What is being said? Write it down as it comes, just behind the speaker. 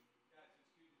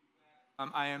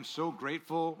I am so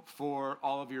grateful for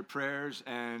all of your prayers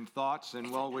and thoughts and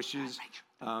well wishes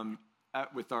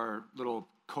with our little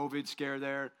COVID scare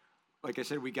there. Like I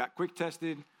said, we got quick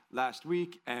tested last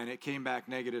week and it came back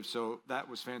negative, so that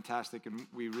was fantastic, and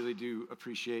we really do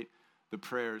appreciate the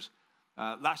prayers.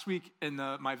 Last week in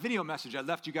my video message, I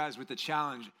left you guys with a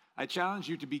challenge. I challenge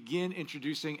you to begin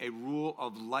introducing a rule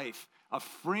of life, a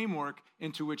framework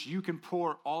into which you can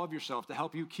pour all of yourself to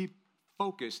help you keep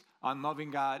focused on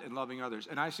loving God and loving others.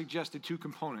 And I suggested two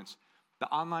components. The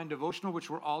online devotional,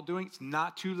 which we're all doing. It's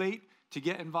not too late to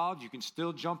get involved. You can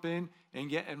still jump in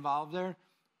and get involved there.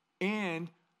 And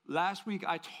last week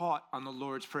I taught on the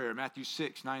Lord's Prayer, Matthew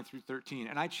 6, 9 through 13.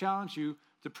 And I challenge you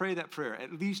to pray that prayer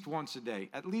at least once a day,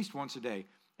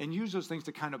 and use those things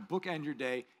to kind of bookend your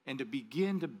day and to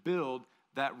begin to build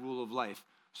that rule of life.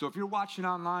 So if you're watching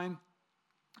online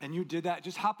and you did that,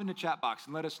 just hop in the chat box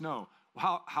and let us know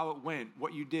how it went,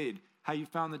 what you did, how you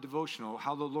found the devotional,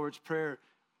 how the Lord's Prayer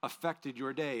affected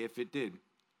your day, if it did.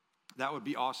 That would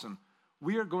be awesome.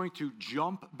 We are going to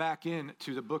jump back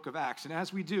into the book of Acts. And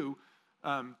as we do,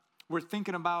 we're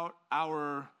thinking about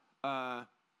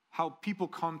how people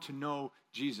come to know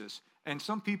Jesus. And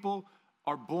some people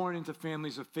are born into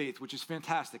families of faith, which is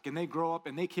fantastic. And they grow up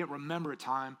and they can't remember a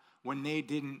time when they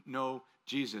didn't know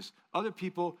Jesus. Other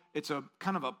people, it's a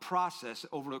kind of a process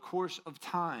over the course of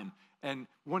time. And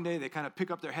one day they kind of pick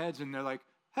up their heads and they're like,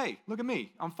 hey, look at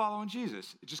me, I'm following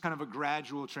Jesus. It's just kind of a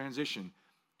gradual transition.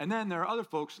 And then there are other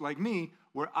folks like me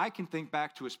where I can think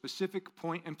back to a specific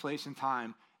point and place in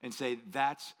time and say,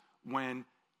 that's when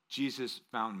Jesus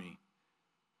found me.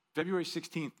 February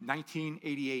 16th,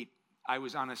 1988, I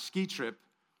was on a ski trip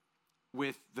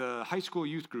with the high school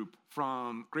youth group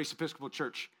from Grace Episcopal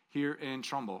Church here in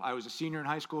Trumbull. I was a senior in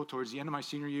high school towards the end of my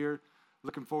senior year,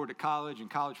 looking forward to college and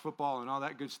college football and all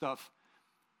that good stuff.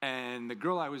 And the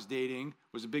girl I was dating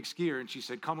was a big skier, and she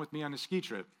said, come with me on a ski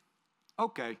trip.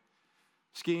 Okay,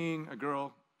 skiing, a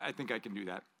girl, I think I can do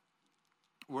that.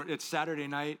 It's Saturday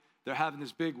night. They're having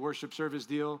this big worship service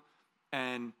deal,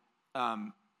 and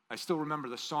I still remember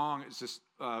the song. It's this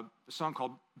song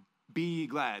called Be Ye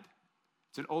Glad.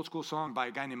 It's an old school song by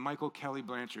a guy named Michael Kelly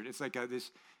Blanchard. It's like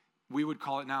this, we would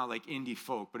call it now like indie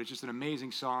folk, but it's just an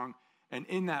amazing song. And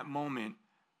in that moment,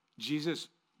 Jesus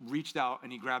reached out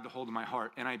and he grabbed a hold of my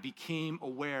heart, and I became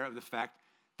aware of the fact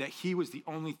that he was the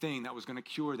only thing that was going to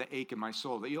cure the ache in my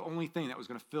soul, the only thing that was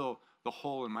going to fill the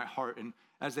hole in my heart. And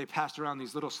as they passed around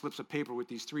these little slips of paper with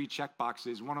these 3 check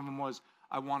boxes, one of them was,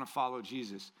 I want to follow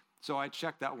Jesus. So I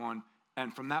checked that one,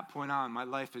 and from that point on, my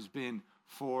life has been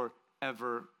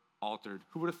forever altered.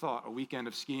 Who would have thought a weekend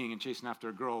of skiing and chasing after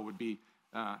a girl would be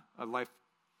a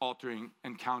life-altering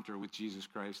encounter with Jesus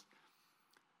Christ?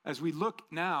 As we look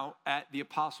now at the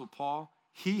Apostle Paul,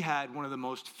 he had one of the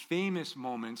most famous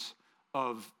moments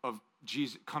of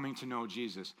Jesus coming to know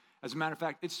Jesus. As a matter of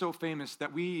fact, it's so famous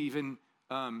that we even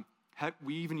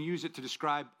use it to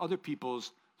describe other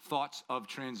people's thoughts of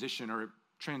transition or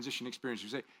transition experience. You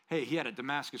say, hey, he had a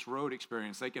Damascus Road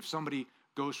experience. Like if somebody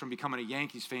goes from becoming a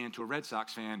Yankees fan to a Red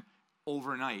Sox fan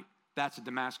overnight, that's a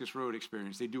Damascus Road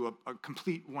experience. They do a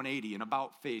complete 180, an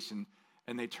about face,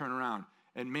 and they turn around.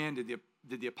 And man, did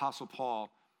the Apostle Paul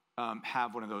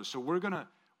have one of those. So we're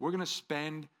gonna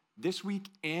spend this week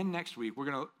and next week, we're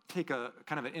gonna take a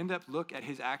kind of an in-depth look at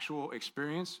his actual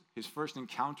experience, his first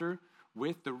encounter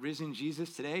with the risen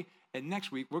Jesus today. And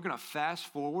next week, we're gonna fast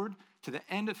forward to the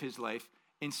end of his life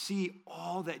and see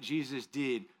all that Jesus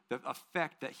did, the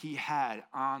effect that he had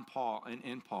on Paul and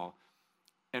in Paul.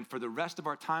 And for the rest of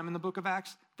our time in the book of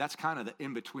Acts, that's kind of the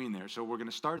in-between there. So we're going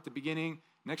to start at the beginning.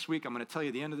 Next week, I'm going to tell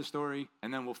you the end of the story,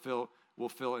 and then we'll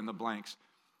fill in the blanks.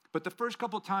 But the first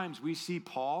couple times we see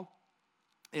Paul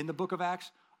in the book of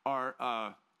Acts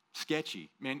are sketchy.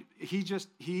 Man, he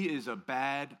is a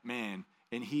bad man,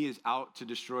 and he is out to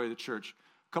destroy the church.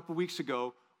 A couple weeks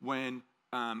ago, when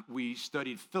we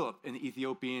studied Philip and the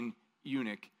Ethiopian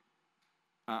eunuch.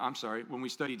 When we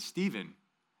studied Stephen,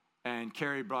 and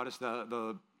Carrie brought us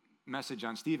the message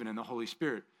on Stephen and the Holy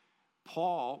Spirit.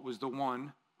 Paul was the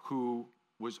one who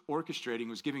was orchestrating,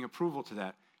 was giving approval to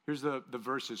that. Here's the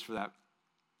verses for that.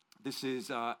 This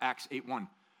is Acts 8:1.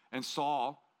 And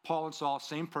Paul and Saul,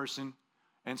 same person,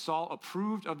 and Saul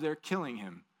approved of their killing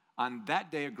him. On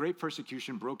that day, a great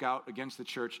persecution broke out against the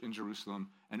church in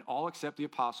Jerusalem, and all except the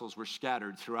apostles were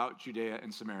scattered throughout Judea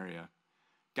and Samaria.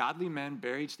 Godly men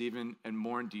buried Stephen and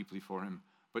mourned deeply for him.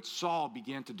 But Saul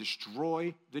began to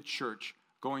destroy the church,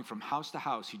 going from house to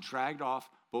house. He dragged off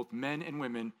both men and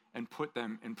women and put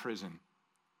them in prison.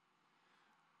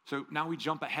 So now we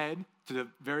jump ahead to the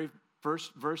very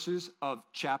first verses of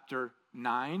chapter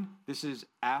 9. This is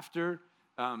after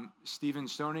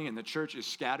Stephen's stoning and the church is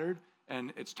scattered,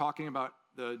 and it's talking about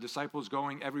the disciples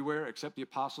going everywhere except the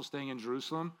apostles staying in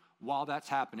Jerusalem. While that's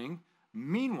happening,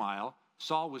 meanwhile,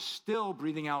 Saul was still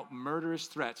breathing out murderous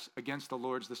threats against the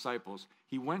Lord's disciples.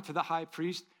 He went to the high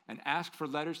priest and asked for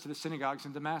letters to the synagogues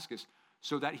in Damascus,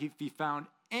 so that if he found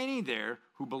any there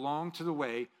who belonged to the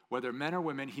way, whether men or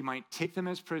women, he might take them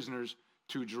as prisoners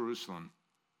to Jerusalem.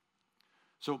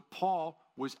 So Paul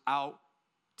was out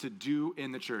to do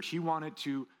in the church. He wanted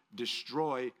to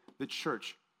destroy the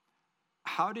church.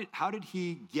 How did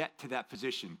he get to that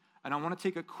position? And I want to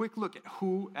take a quick look at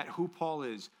who Paul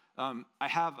is. I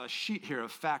have a sheet here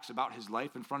of facts about his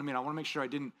life in front of me, and I want to make sure I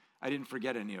didn't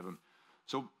forget any of them.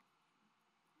 So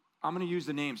I'm going to use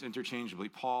the names interchangeably,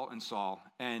 Paul and Saul.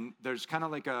 And there's kind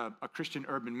of like a Christian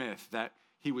urban myth that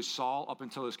he was Saul up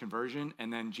until his conversion,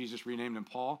 and then Jesus renamed him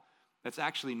Paul. That's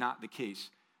actually not the case.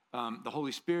 The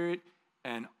Holy Spirit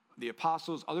and the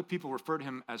apostles, other people refer to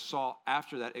him as Saul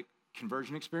after that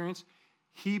conversion experience.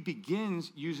 He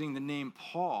begins using the name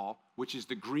Paul, which is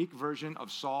the Greek version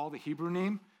of Saul, the Hebrew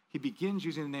name. He begins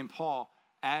using the name Paul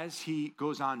as he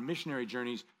goes on missionary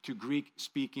journeys to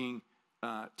Greek-speaking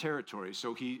territories.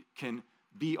 So he can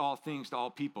be all things to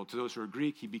all people. To those who are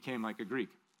Greek, he became like a Greek.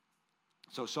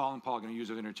 So Saul and Paul are going to use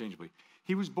it interchangeably.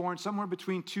 He was born somewhere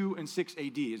between 2 and 6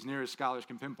 AD, as near as scholars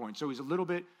can pinpoint. So he's a little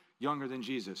bit younger than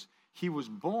Jesus. He was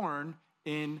born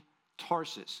in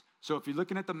Tarsus. So if you're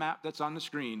looking at the map that's on the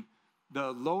screen,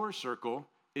 the lower circle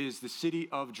is the city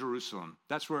of Jerusalem.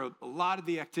 That's where a lot of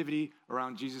the activity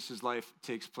around Jesus' life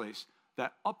takes place.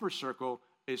 That upper circle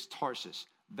is Tarsus.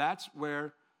 That's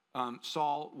where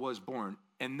Saul was born.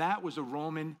 And that was a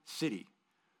Roman city.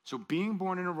 So being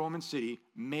born in a Roman city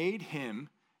made him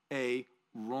a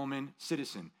Roman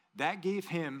citizen. That gave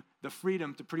him the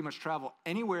freedom to pretty much travel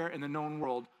anywhere in the known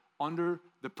world under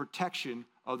the protection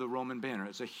of the Roman banner.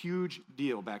 It's a huge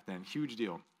deal back then, huge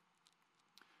deal.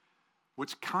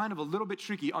 What's kind of a little bit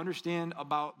tricky, understand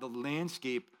about the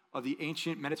landscape of the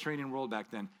ancient Mediterranean world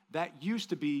back then. That used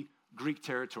to be Greek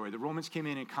territory. The Romans came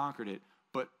in and conquered it,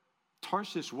 but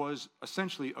Tarsus was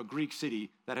essentially a Greek city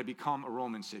that had become a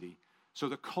Roman city. So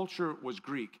the culture was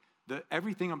Greek.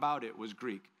 Everything about it was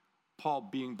Greek. Paul,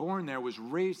 being born there, was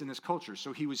raised in this culture,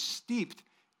 so he was steeped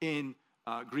in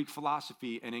Greek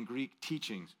philosophy and in Greek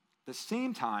teachings. At the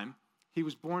same time, he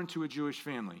was born to a Jewish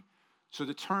family. So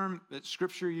the term that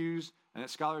Scripture used and that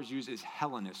scholars use is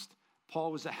Hellenist.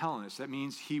 Paul was a Hellenist. That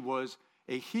means he was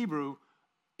a Hebrew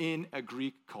in a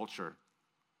Greek culture.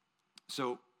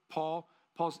 So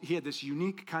he had this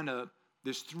unique kind of,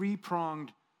 this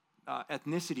three-pronged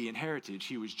ethnicity and heritage.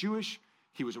 He was Jewish,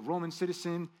 he was a Roman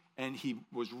citizen, and he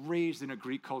was raised in a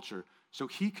Greek culture. So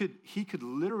he could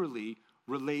literally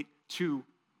relate to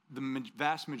the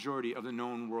vast majority of the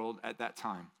known world at that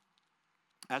time.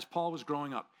 As Paul was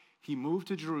growing up, he moved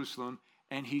to Jerusalem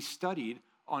and he studied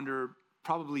under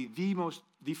probably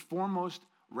the foremost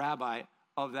rabbi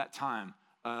of that time,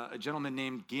 a gentleman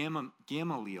named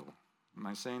Gamaliel. Am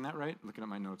I saying that right? Looking at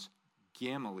my notes.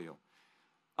 Gamaliel.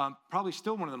 Probably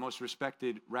still one of the most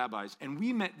respected rabbis. And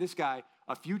we met this guy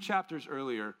a few chapters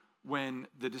earlier when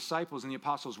the disciples and the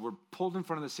apostles were pulled in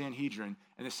front of the Sanhedrin,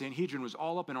 and the Sanhedrin was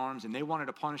all up in arms, and they wanted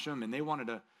to punish them, and they wanted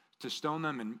to stone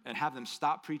them and have them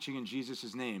stop preaching in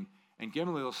Jesus' name. And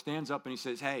Gamaliel stands up and he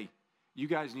says, hey, you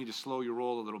guys need to slow your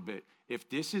roll a little bit. If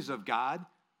this is of God,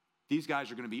 these guys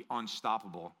are going to be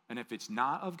unstoppable. And if it's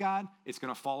not of God, it's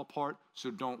going to fall apart, so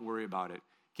don't worry about it.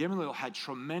 Gamaliel had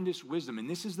tremendous wisdom, and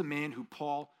this is the man who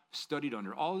Paul studied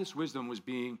under. All of this wisdom was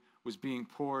being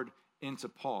poured into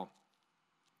Paul.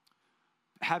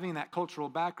 Having that cultural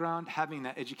background, having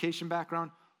that education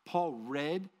background, Paul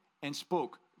read and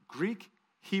spoke Greek,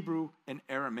 Hebrew, and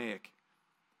Aramaic.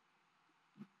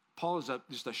 Paul is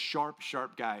just a sharp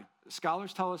guy.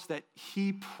 Scholars tell us that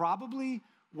he probably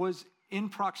was in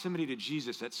proximity to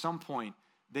Jesus at some point.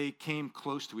 They came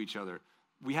close to each other.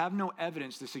 We have no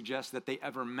evidence to suggest that they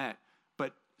ever met.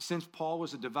 But since Paul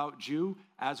was a devout Jew,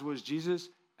 as was Jesus,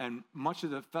 and much of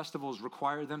the festivals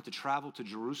required them to travel to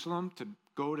Jerusalem to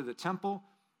go to the temple,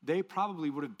 they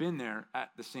probably would have been there at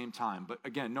the same time. But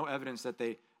again, no evidence that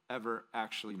they ever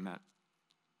actually met.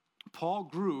 Paul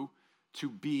grew to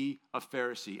be a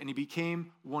Pharisee, and he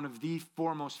became one of the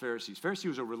foremost Pharisees. Pharisee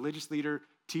was a religious leader,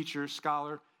 teacher,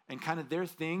 scholar, and kind of their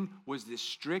thing was this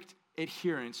strict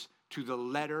adherence to the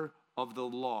letter of the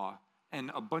law and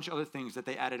a bunch of other things that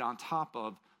they added on top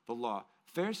of the law.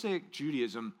 Pharisaic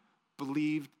Judaism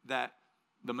believed that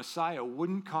the Messiah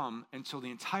wouldn't come until the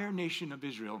entire nation of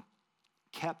Israel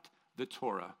kept the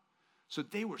Torah. So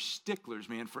they were sticklers,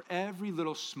 man, for every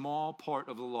little small part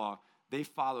of the law. They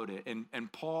followed it,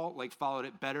 and Paul followed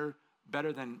it better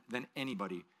better than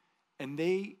anybody. And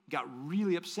they got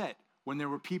really upset when there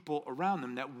were people around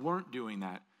them that weren't doing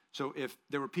that. So if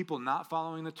there were people not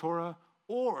following the Torah,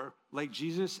 or like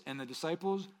Jesus and the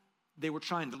disciples, they were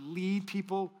trying to lead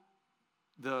people,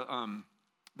 the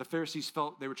Pharisees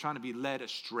felt they were trying to be led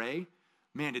astray.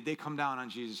 Man, did they come down on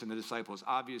Jesus and the disciples.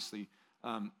 Obviously,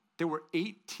 there were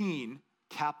 18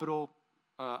 capital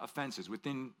offenses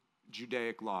within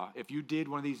Judaic law. If you did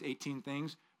one of these 18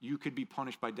 things, you could be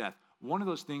punished by death. One of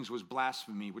those things was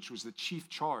blasphemy, which was the chief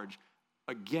charge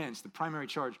the primary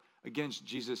charge against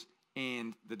Jesus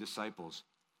and the disciples.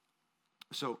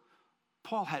 So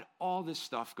Paul had all this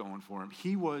stuff going for him.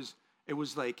 It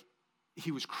was like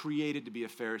he was created to be a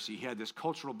Pharisee. He had this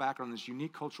cultural background, this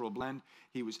unique cultural blend.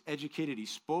 He was educated. He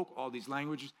spoke all these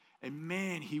languages. And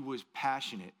man, he was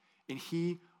passionate. And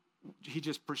he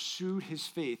just pursued his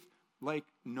faith like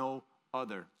no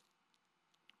other.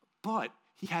 But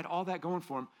he had all that going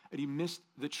for him, and he missed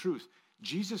the truth.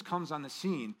 Jesus comes on the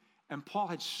scene, and Paul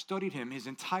had studied him his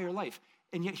entire life,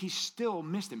 and yet he still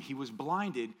missed him. He was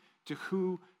blinded to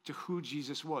who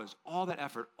Jesus was. All that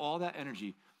effort, all that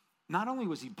energy. Not only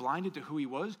was he blinded to who he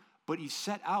was, but he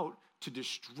set out to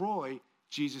destroy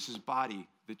Jesus' body,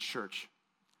 the church.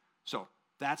 So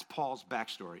that's Paul's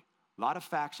backstory. A lot of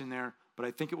facts in there, but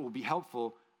I think it will be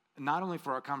helpful not only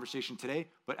for our conversation today,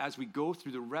 but as we go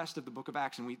through the rest of the book of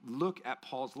Acts and we look at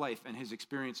Paul's life and his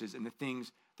experiences and the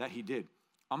things that he did.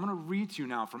 I'm going to read to you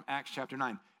now from Acts chapter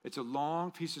 9. It's a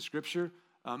long piece of scripture,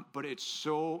 but it's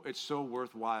so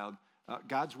worthwhile.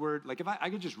 God's word, like if I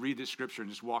could just read this scripture and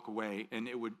just walk away, and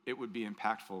it would be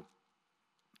impactful.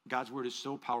 God's word is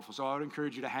so powerful. So I would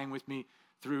encourage you to hang with me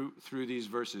through these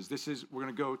verses. We're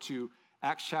going to go to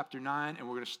Acts chapter 9, and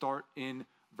we're going to start in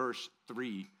verse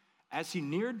 3. As he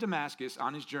neared Damascus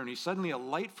on his journey, suddenly a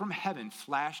light from heaven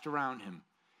flashed around him.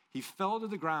 He fell to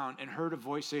the ground and heard a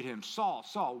voice say to him, "Saul,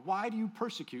 Saul, why do you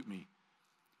persecute me?"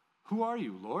 "Who are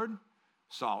you, Lord?"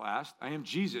 Saul asked. "I am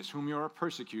Jesus, whom you are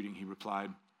persecuting," he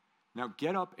replied. "Now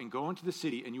get up and go into the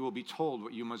city, and you will be told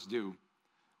what you must do."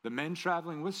 The men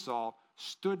traveling with Saul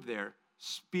stood there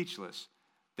speechless.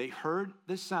 They heard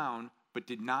the sound, but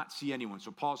did not see anyone.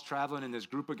 So Paul's traveling in this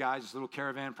group of guys, this little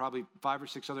caravan, probably 5 or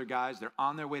 6 other guys. They're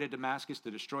on their way to Damascus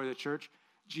to destroy the church.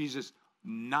 Jesus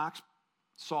knocks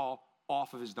Saul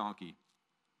off of his donkey.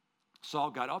 Saul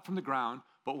got up from the ground,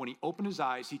 but when he opened his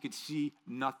eyes, he could see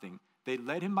nothing. They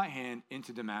led him by hand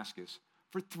into Damascus.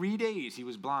 For 3 days he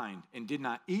was blind and did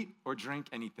not eat or drink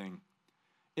anything.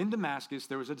 In Damascus,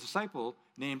 there was a disciple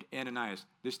named Ananias.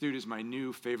 This dude is my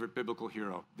new favorite biblical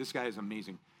hero. This guy is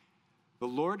amazing. The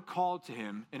Lord called to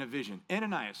him in a vision.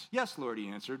 "Ananias." "Yes, Lord," he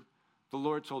answered. The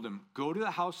Lord told him, "Go to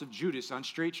the house of Judas on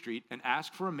Straight Street and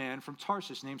ask for a man from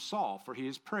Tarsus named Saul, for he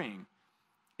is praying.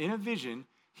 In a vision,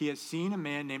 he has seen a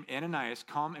man named Ananias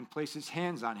come and place his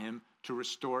hands on him to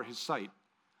restore his sight."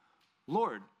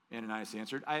 "Lord," Ananias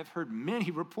answered, "I have heard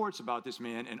many reports about this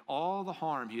man and all the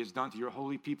harm he has done to your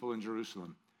holy people in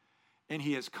Jerusalem. And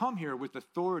he has come here with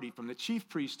authority from the chief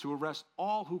priests to arrest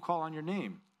all who call on your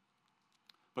name."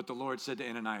 But the Lord said to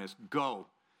Ananias, "Go.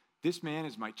 This man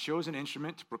is my chosen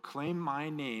instrument to proclaim my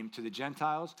name to the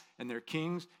Gentiles and their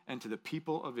kings and to the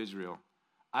people of Israel.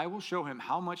 I will show him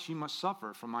how much he must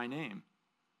suffer for my name."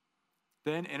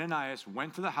 Then Ananias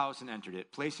went to the house and entered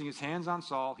it. Placing his hands on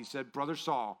Saul, he said, "Brother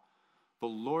Saul, the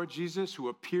Lord Jesus, who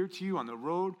appeared to you on the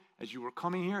road as you were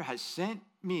coming here, has sent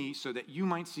me so that you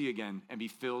might see again and be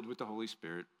filled with the Holy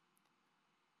Spirit."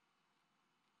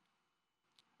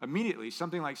 Immediately,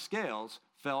 something like scales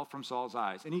fell from Saul's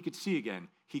eyes, and he could see again.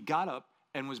 He got up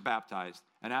and was baptized,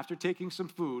 and after taking some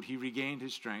food, he regained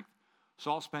his strength.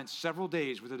 Saul spent several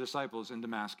days with the disciples in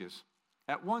Damascus.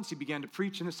 At once he began to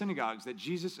preach in the synagogues that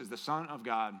Jesus is the Son of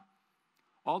God.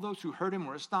 All those who heard him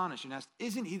were astonished and asked,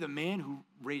 "Isn't he the man who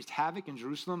raised havoc in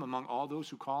Jerusalem among all those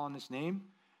who call on this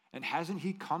name? And hasn't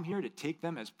he come here to take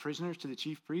them as prisoners to the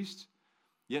chief priests?"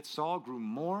 Yet Saul grew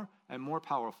more and more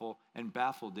powerful and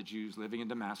baffled the Jews living in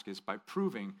Damascus by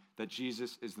proving that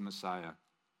Jesus is the Messiah.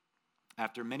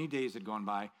 After many days had gone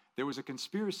by, there was a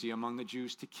conspiracy among the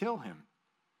Jews to kill him.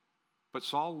 But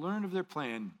Saul learned of their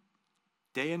plan.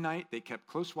 Day and night they kept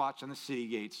close watch on the city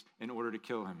gates in order to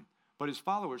kill him. But his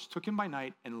followers took him by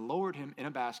night and lowered him in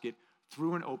a basket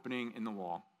through an opening in the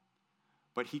wall.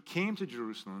 But he came to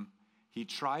Jerusalem. He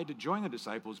tried to join the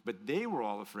disciples, but they were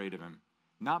all afraid of him,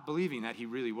 not believing that he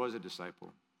really was a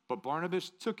disciple. But Barnabas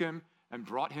took him and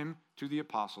brought him to the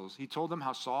apostles. He told them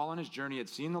how Saul on his journey had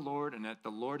seen the Lord and that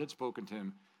the Lord had spoken to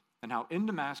him, and how in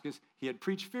Damascus he had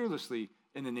preached fearlessly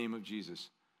in the name of Jesus.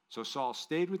 So Saul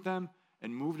stayed with them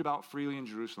and moved about freely in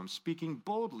Jerusalem, speaking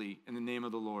boldly in the name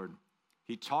of the Lord.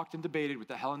 He talked and debated with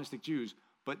the Hellenistic Jews,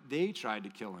 but they tried to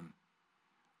kill him.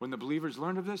 When the believers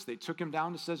learned of this, they took him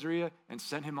down to Caesarea and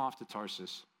sent him off to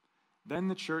Tarsus. Then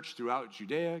the church throughout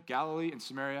Judea, Galilee, and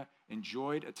Samaria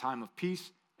enjoyed a time of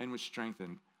peace and was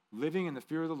strengthened. Living in the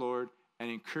fear of the Lord and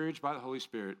encouraged by the Holy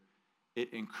Spirit,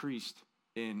 it increased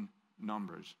in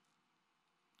numbers.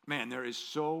 Man, there is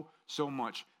so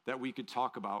much that we could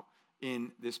talk about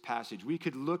in this passage. We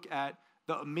could look at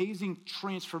the amazing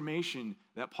transformation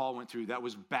that Paul went through that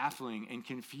was baffling and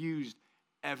confused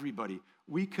everybody.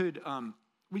 We could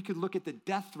look at the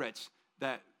death threats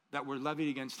that were levied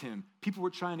against him. People were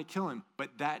trying to kill him, but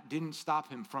that didn't stop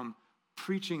him from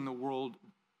preaching the world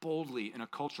boldly in a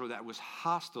culture that was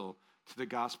hostile to the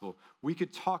gospel. We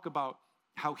could talk about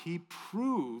how he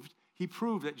proved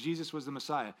that Jesus was the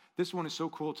Messiah. This one is so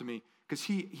cool to me because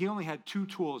he only had two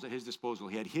tools at his disposal.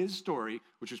 He had his story,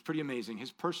 which was pretty amazing,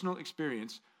 his personal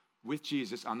experience with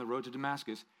Jesus on the road to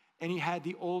Damascus, and he had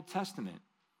the Old Testament.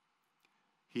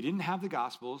 He didn't have the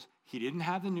Gospels. He didn't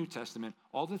have the New Testament.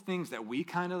 All the things that we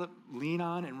kind of lean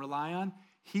on and rely on,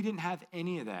 he didn't have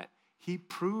any of that. He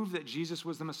proved that Jesus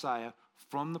was the Messiah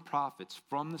from the prophets,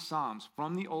 from the Psalms,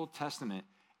 from the Old Testament,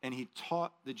 and he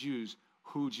taught the Jews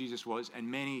who Jesus was, and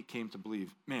many came to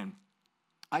believe. Man,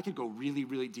 I could go really,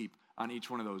 really deep on each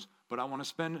one of those, but I want to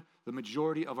spend the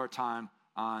majority of our time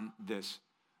on this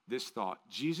thought.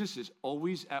 Jesus is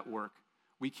always at work.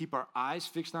 We keep our eyes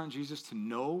fixed on Jesus to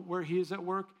know where he is at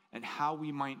work and how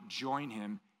we might join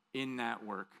him in that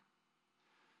work.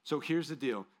 So here's the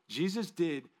deal. Jesus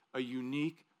did a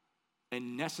unique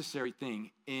and necessary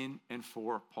thing in and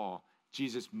for Paul.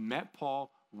 Jesus met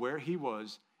Paul where he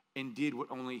was and did what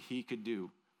only he could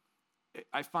do.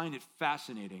 I find it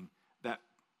fascinating that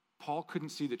Paul couldn't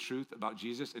see the truth about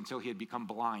Jesus until he had become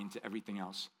blind to everything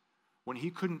else. When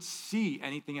he couldn't see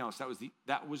anything else,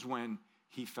 that was when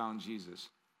he found Jesus.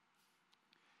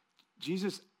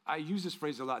 I use this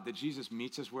phrase a lot, that Jesus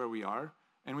meets us where we are,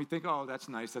 and we think, oh, that's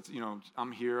nice.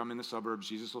 I'm here, I'm in the suburbs,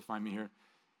 Jesus will find me here.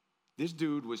 This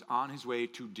dude was on his way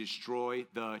to destroy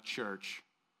the church,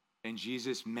 and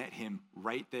Jesus met him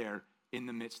right there in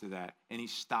the midst of that, and he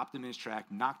stopped him in his track,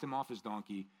 knocked him off his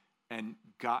donkey, and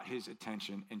got his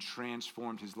attention and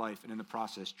transformed his life, and in the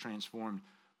process transformed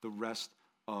the rest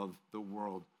of the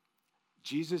world.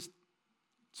 Jesus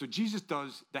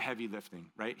does the heavy lifting,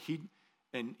 right?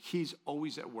 He's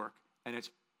always at work, and it's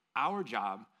our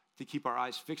job to keep our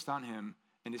eyes fixed on him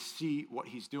and to see what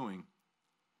he's doing.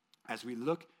 As we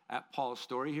look at Paul's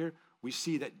story here, we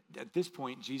see that at this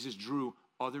point, Jesus drew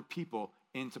other people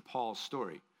into Paul's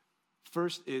story.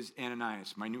 First is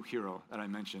Ananias, my new hero that I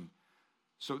mentioned.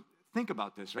 So think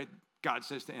about this, right? God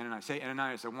says to Ananias, "Hey,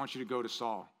 Ananias, I want you to go to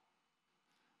Saul."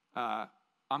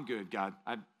 I'm good, God.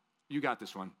 You got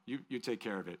this one. You take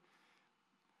care of it.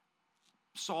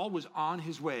 Saul was on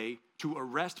his way to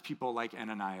arrest people like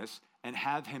Ananias and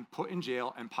have him put in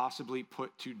jail and possibly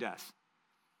put to death.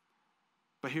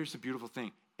 But here's the beautiful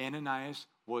thing. Ananias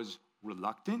was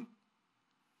reluctant,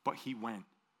 but he went.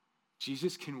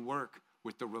 Jesus can work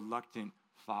with the reluctant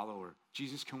follower.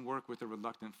 Jesus can work with the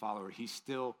reluctant follower. He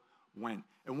still went.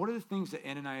 And what are the things that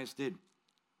Ananias did?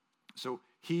 So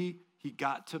he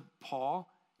got to Paul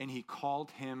and he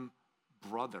called him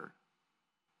brother.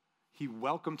 He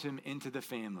welcomed him into the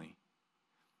family.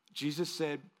 Jesus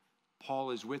said, Paul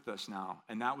is with us now,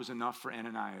 and that was enough for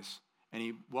Ananias. And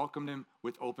he welcomed him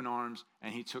with open arms,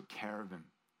 and he took care of him.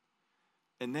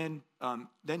 And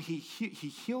then he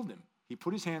healed him. He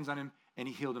put his hands on him, and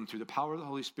he healed him. Through the power of the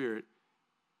Holy Spirit,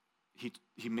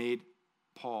 he made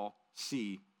Paul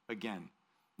see again.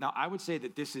 Now, I would say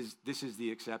that this is the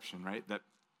exception, right? That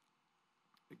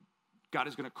God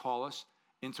is going to call us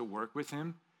into work with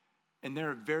him, and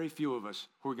there are very few of us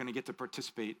who are going to get to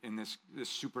participate in this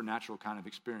supernatural kind of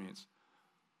experience.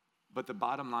 But the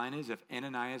bottom line is, if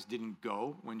Ananias didn't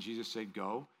go when Jesus said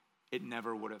go, it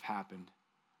never would have happened,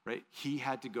 right? He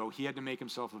had to go. He had to make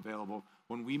himself available.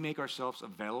 When we make ourselves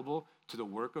available to the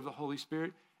work of the Holy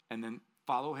Spirit and then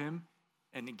follow him,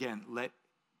 and again, let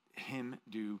him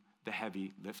do the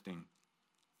heavy lifting.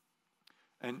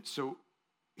 And so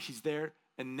he's there,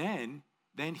 and then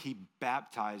he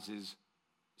baptizes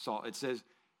Saul. It says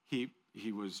he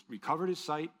was recovered his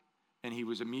sight, and he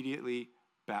was immediately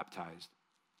baptized.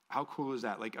 How cool is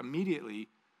that? Like immediately,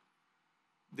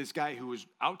 this guy who was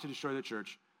out to destroy the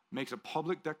church makes a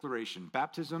public declaration.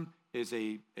 Baptism is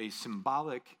a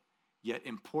symbolic yet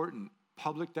important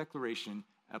public declaration,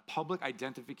 a public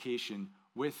identification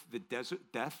with the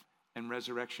death and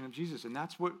resurrection of Jesus. And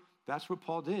that's what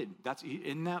Paul did.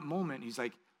 In that moment, he's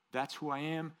like, that's who I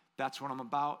am. That's what I'm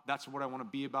about. That's what I want to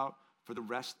be about for the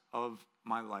rest of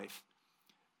my life.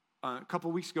 A couple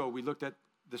weeks ago, we looked at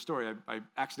the story. I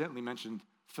accidentally mentioned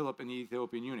Philip and the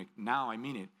Ethiopian eunuch. Now I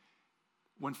mean it.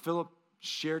 When Philip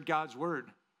shared God's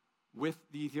word with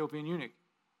the Ethiopian eunuch,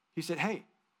 he said, hey,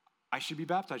 I should be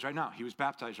baptized right now. He was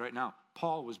baptized right now.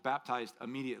 Paul was baptized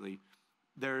immediately.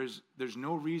 There's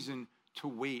no reason to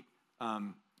wait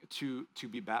to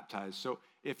be baptized. So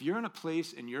if you're in a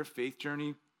place in your faith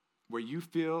journey where you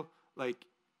feel like,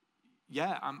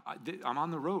 yeah, I'm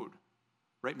on the road,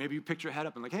 right? Maybe you pick your head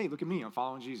up and like, hey, look at me, I'm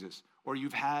following Jesus. Or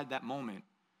you've had that moment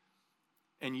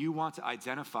and you want to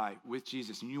identify with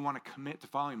Jesus and you want to commit to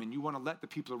following him and you want to let the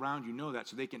people around you know that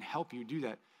so they can help you do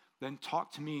that, then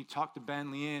talk to me, talk to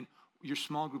Ben, Leanne, your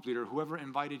small group leader, whoever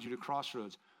invited you to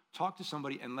Crossroads. Talk to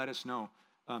somebody and let us know.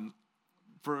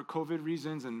 For COVID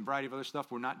reasons and a variety of other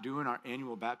stuff, we're not doing our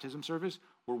annual baptism service.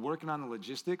 We're working on the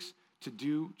logistics to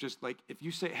do just like, if you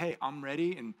say, hey, I'm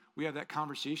ready, and we have that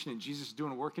conversation and Jesus is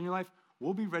doing a work in your life,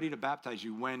 we'll be ready to baptize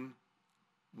you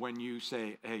when you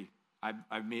say, hey,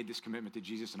 I've made this commitment to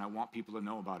Jesus and I want people to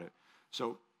know about it.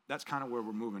 So that's kind of where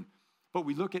we're moving. But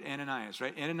we look at Ananias,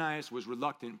 right? Ananias was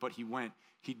reluctant, but he went.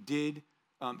 He did,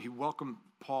 he welcomed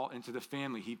Paul into the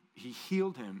family. He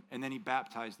healed him, and then he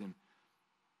baptized him.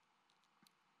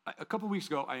 A couple weeks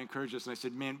ago, I encouraged us, and I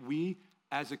said, man, we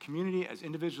as a community, as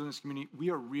individuals in this community,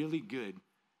 we are really good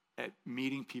at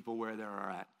meeting people where they are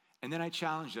at. And then I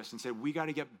challenged us and said, we got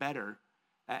to get better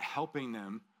at helping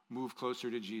them move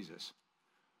closer to Jesus.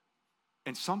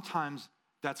 And sometimes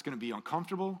that's going to be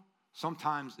uncomfortable.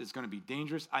 Sometimes it's going to be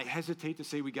dangerous. I hesitate to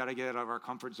say we got to get out of our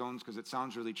comfort zones because it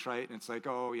sounds really trite, and it's like,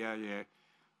 oh, yeah.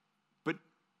 But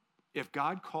if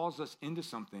God calls us into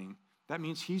something, that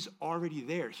means he's already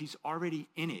there. He's already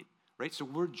in it, right? So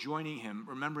we're joining him,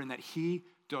 remembering that he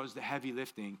does the heavy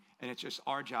lifting, and it's just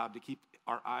our job to keep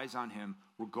our eyes on him,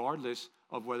 regardless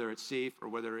of whether it's safe or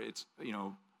whether it's,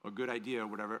 a good idea or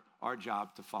whatever, our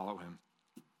job to follow him.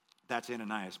 That's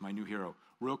Ananias, my new hero.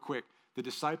 Real quick, the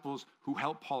disciples who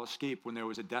helped Paul escape when there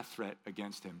was a death threat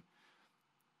against him.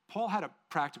 Paul had a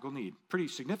practical need, pretty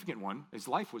significant one. His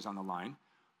life was on the line,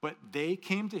 but they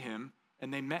came to him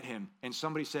and they met him, and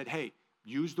somebody said, hey,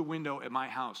 use the window at my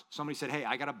house. Somebody said, hey,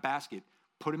 I got a basket.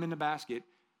 Put him in the basket.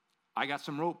 I got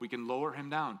some rope. We can lower him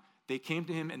down. They came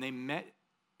to him and they met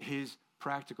his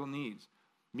practical needs.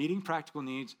 Meeting practical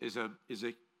needs is a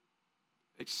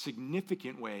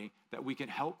significant way that we can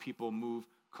help people move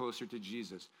closer to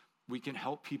Jesus. We can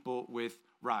help people with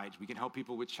rides. We can help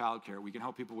people with childcare. We can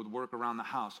help people with work around the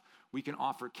house. We can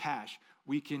offer cash.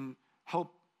 We can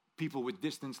help people with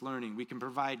distance learning. We can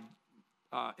provide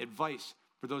advice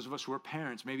for those of us who are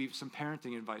parents, maybe some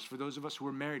parenting advice. For those of us who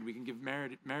are married, we can give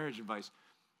marriage advice.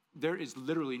 There is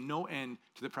literally no end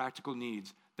to the practical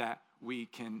needs that we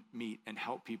can meet and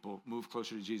help people move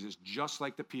closer to Jesus, just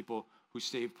like the people who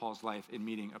saved Paul's life in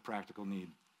meeting a practical need.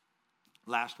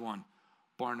 Last one,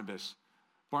 Barnabas.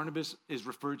 Barnabas is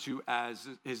referred to as,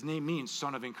 his name means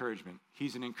son of encouragement.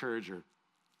 He's an encourager.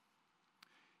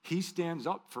 He stands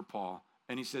up for Paul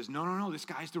and he says, no, this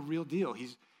guy's the real deal.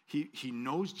 He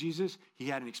knows Jesus, he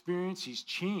had an experience, he's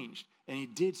changed, and he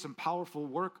did some powerful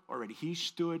work already. He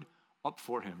stood up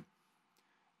for him.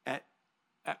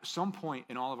 At some point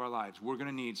in all of our lives, we're going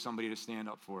to need somebody to stand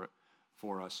up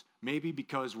for us. Maybe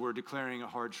because we're declaring a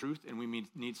hard truth and we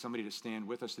need somebody to stand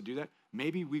with us to do that.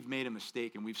 Maybe we've made a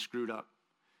mistake and we've screwed up.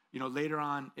 Later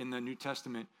on in the New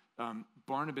Testament,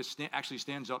 Barnabas actually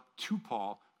stands up to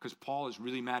Paul because Paul is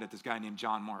really mad at this guy named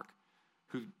John Mark,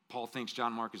 who Paul thinks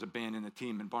John Mark is abandoning the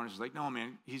team. And Barnabas is like, no,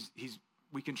 man,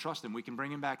 we can trust him. We can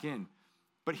bring him back in.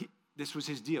 But this was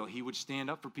his deal. He would stand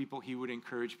up for people. He would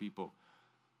encourage people.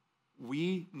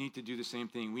 We need to do the same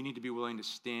thing. We need to be willing to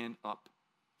stand up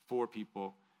for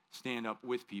people, stand up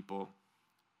with people.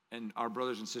 And our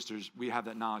brothers and sisters, we have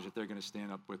that knowledge that they're going to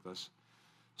stand up with us.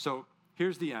 So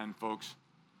here's the end, folks.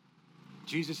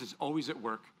 Jesus is always at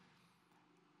work.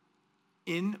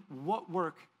 In what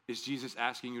work is Jesus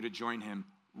asking you to join him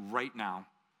right now?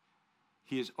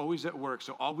 He is always at work.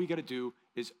 So all we got to do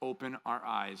is open our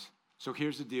eyes. So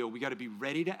here's the deal. We got to be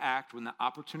ready to act when the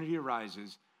opportunity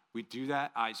arises. We do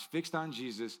that, eyes fixed on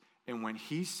Jesus. And when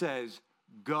he says,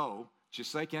 go,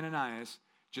 just like Ananias,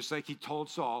 just like he told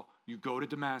Saul, you go to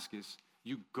Damascus.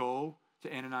 You go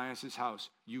to Ananias' house.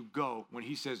 You go. When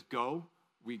he says go,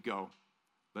 we go.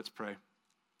 Let's pray.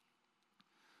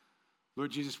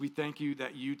 Lord Jesus, we thank you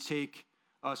that you take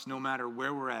us no matter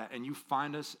where we're at, and you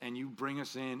find us and you bring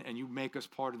us in and you make us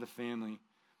part of the family.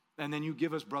 And then you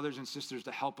give us brothers and sisters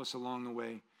to help us along the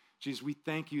way. Jesus, we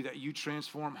thank you that you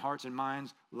transform hearts and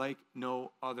minds like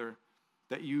no other,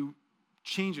 that you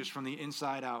change us from the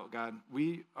inside out, God.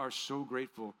 We are so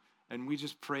grateful, and we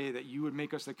just pray that you would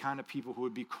make us the kind of people who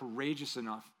would be courageous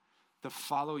enough to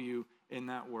follow you in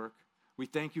that work. We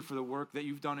thank you for the work that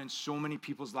you've done in so many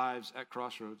people's lives at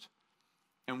Crossroads.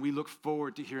 And we look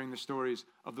forward to hearing the stories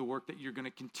of the work that you're going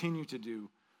to continue to do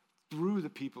through the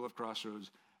people of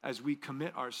Crossroads as we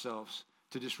commit ourselves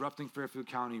to disrupting Fairfield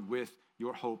County with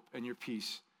your hope and your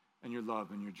peace and your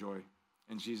love and your joy.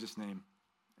 In Jesus' name,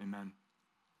 amen.